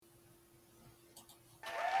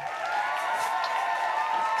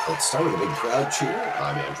Let's start with a big crowd cheer.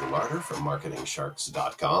 I'm Andrew Larder from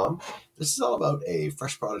MarketingSharks.com. This is all about a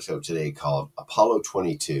fresh product out today called Apollo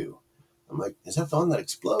 22. I'm like, is that the one that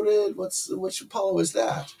exploded? Which Apollo is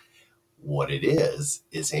that? What it is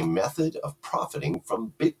a method of profiting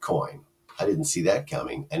from Bitcoin. I didn't see that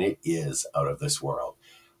coming, and it is out of this world.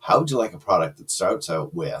 How would you like a product that starts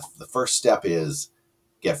out with, the first step is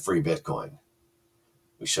get free Bitcoin?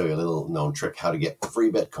 We show you a little known trick how to get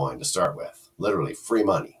free Bitcoin to start with. Literally free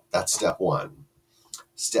money. That's step one.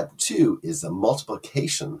 Step two is the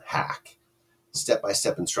multiplication hack.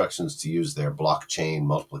 Step-by-step instructions to use their blockchain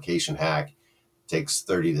multiplication hack. Takes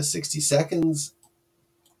 30 to 60 seconds.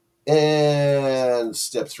 And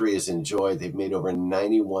step three is enjoy. They've made over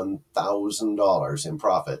 $91,000 in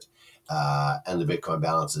profit. And the Bitcoin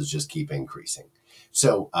balances just keep increasing.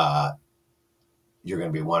 So, you're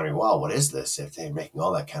going to be wondering, well, what is this? If they're making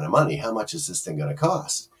all that kind of money, how much is this thing going to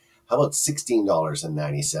cost? How about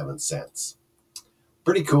 $16.97?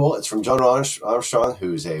 Pretty cool. It's from John Armstrong,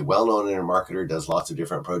 who's a well-known intermarketer, does lots of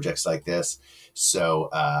different projects like this. So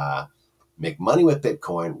make money with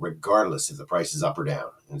Bitcoin regardless if the price is up or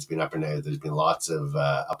down. And it's been up and down. There's been lots of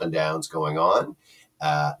up and downs going on.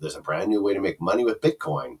 There's a brand new way to make money with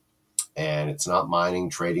Bitcoin. And it's not mining,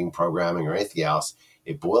 trading, programming, or anything else.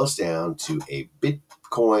 It boils down to a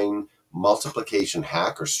Bitcoin multiplication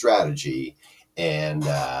hack or strategy, and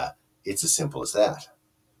it's as simple as that.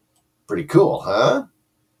 Pretty cool, huh?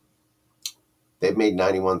 They've made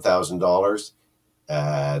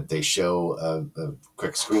 $91,000. They show a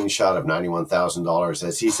quick screenshot of $91,000,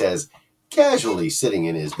 as he says, casually sitting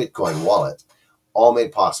in his Bitcoin wallet, all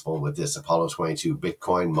made possible with this Apollo 22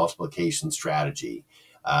 Bitcoin multiplication strategy.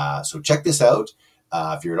 So check this out.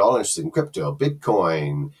 If you're at all interested in crypto,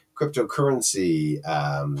 Bitcoin, cryptocurrency,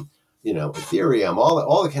 Ethereum,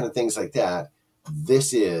 all the kind of things like that,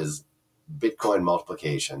 this is Bitcoin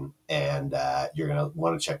multiplication, and you're going to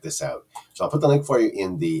want to check this out. So I'll put the link for you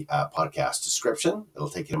in the podcast description. It'll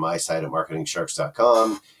take you to my site at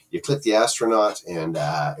marketingsharks.com. You click the astronaut, and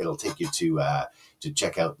it'll take you to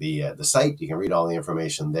check out the site. You can read all the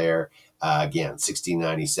information there. Again,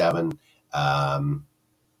 $16.97.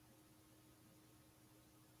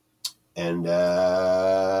 And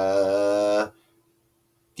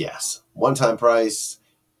yes, one-time price,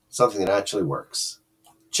 something that actually works.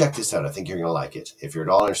 Check this out. I think you're going to like it. If you're at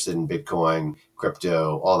all interested in Bitcoin,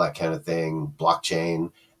 crypto, all that kind of thing,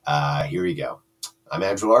 blockchain, here you go. I'm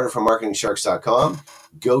Andrew Larder from MarketingSharks.com.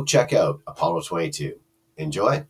 Go check out Apollo 22. Enjoy.